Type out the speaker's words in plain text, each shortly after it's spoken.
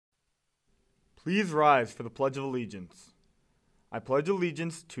Please rise for the Pledge of Allegiance. I pledge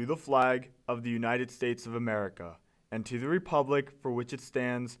allegiance to the flag of the United States of America and to the republic for which it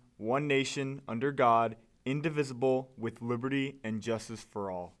stands, one nation, under God, indivisible, with liberty and justice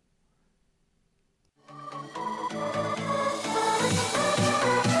for all.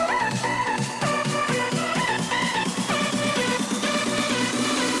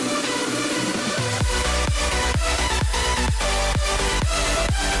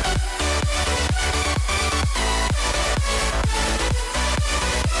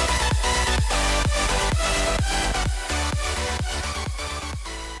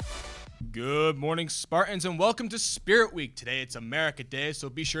 Good morning, Spartans, and welcome to Spirit Week. Today it's America Day, so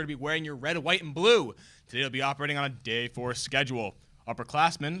be sure to be wearing your red, white, and blue. Today we'll be operating on a day 4 schedule.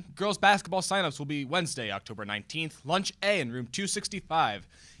 Upperclassmen, girls basketball signups will be Wednesday, October 19th, lunch A in room 265.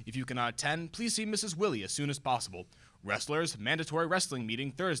 If you cannot attend, please see Mrs. Willie as soon as possible. Wrestlers, mandatory wrestling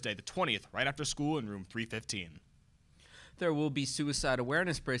meeting Thursday, the 20th, right after school in room 315. There will be suicide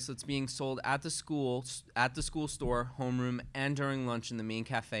awareness bracelets being sold at the school store, homeroom, and during lunch in the main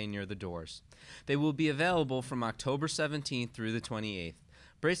cafe near the doors. They will be available from October 17th through the 28th.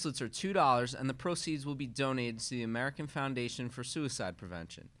 Bracelets are $2, and the proceeds will be donated to the American Foundation for Suicide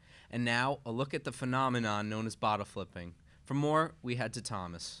Prevention. And now, a look at the phenomenon known as bottle flipping. For more, we head to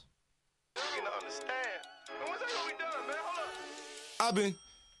Thomas. I've been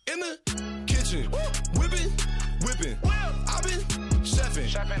in the kitchen, whipping. I've been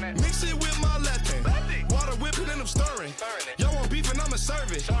chefing, mix it with my left hand. Water whipping and I'm stirring. Y'all want beef and I'ma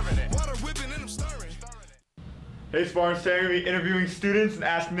serve it. Water whipping and I'm stirring. Hey Spartans, today I'm going to be interviewing students and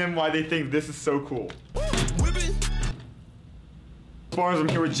asking them why they think this is so cool. Whipping. Spartans, I'm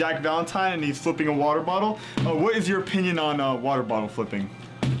here with Jack Valentine and he's flipping a water bottle. What is your opinion on water bottle flipping?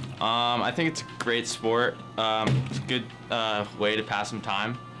 I think it's a great sport. It's a good way to pass some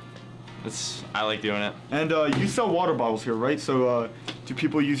time. I like doing it. And you sell water bottles here, right? So do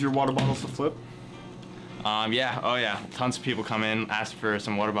people use your water bottles to flip? Yeah, oh yeah. Tons of people come in, ask for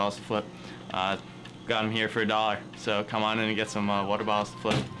some water bottles to flip. Got them here for $1. So come on in and get some water bottles to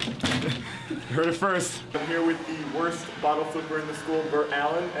flip. Heard it first. I'm here with the worst bottle flipper in the school, Bert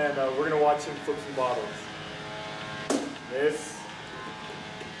Allen, and we're gonna watch him flip some bottles. Miss.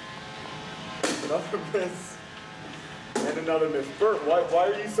 Another miss. And another miss. Bert, why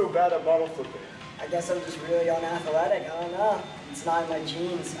are you so bad at bottle flipping? I guess I'm just really unathletic. I don't know. It's not in my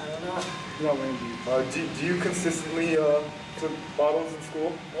genes. I don't know. No, Randy. Do you consistently flip bottles in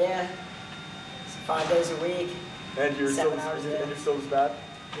school? Yeah. It's 5 days a week. And you're 7 hours a day. And you're still as bad?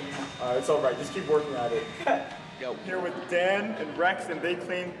 Yeah. It's all right. Just keep working at it. Yo. Here with Dan and Rex, and they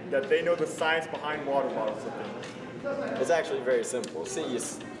claim that they know the science behind water bottle flipping. It's actually very simple. See,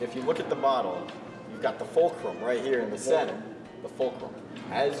 if you look at the bottle, you've got the fulcrum right here in the center, the fulcrum.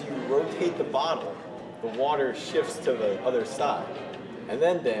 As you rotate the bottle, the water shifts to the other side. And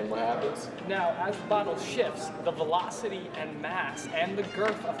then, Dan, what happens? Now, as the bottle shifts, the velocity and mass and the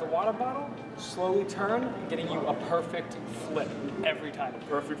girth of the water bottle slowly turn, getting you a perfect flip every time.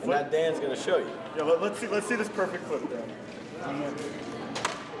 Perfect flip? And that Dan's going to show you. Yeah, let's see this perfect flip, Dan.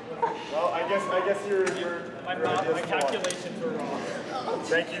 Well, I guess my calculations were wrong.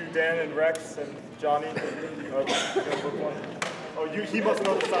 Thank you, Dan and Rex and Johnny. Oh, he must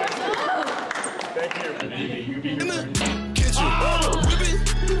know the science. Thank you. In the kitchen,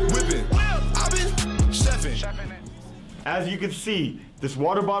 whipping. I've been chefing. As you can see, this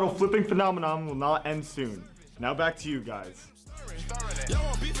water bottle flipping phenomenon will not end soon. Now back to you guys.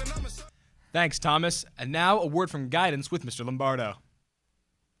 Thanks, Thomas. And now a word from guidance with Mr. Lombardo.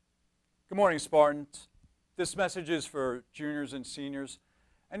 Good morning, Spartans. This message is for juniors and seniors.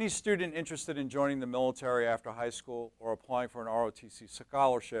 Any student interested in joining the military after high school or applying for an ROTC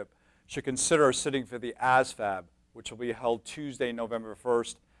scholarship should consider sitting for the ASVAB, which will be held Tuesday, November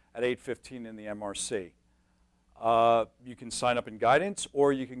 1st at 8:15 in the MRC. You can sign up in guidance,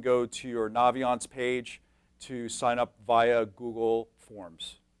 or you can go to your Naviance page to sign up via Google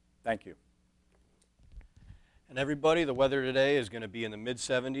Forms. Thank you. And everybody, the weather today is going to be in the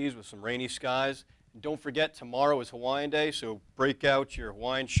mid-70s with some rainy skies. And don't forget, tomorrow is Hawaiian Day, so break out your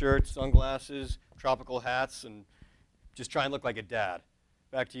Hawaiian shirts, sunglasses, tropical hats, and just try and look like a dad.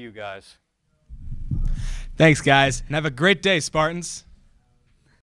 Back to you guys. Thanks, guys, and have a great day, Spartans.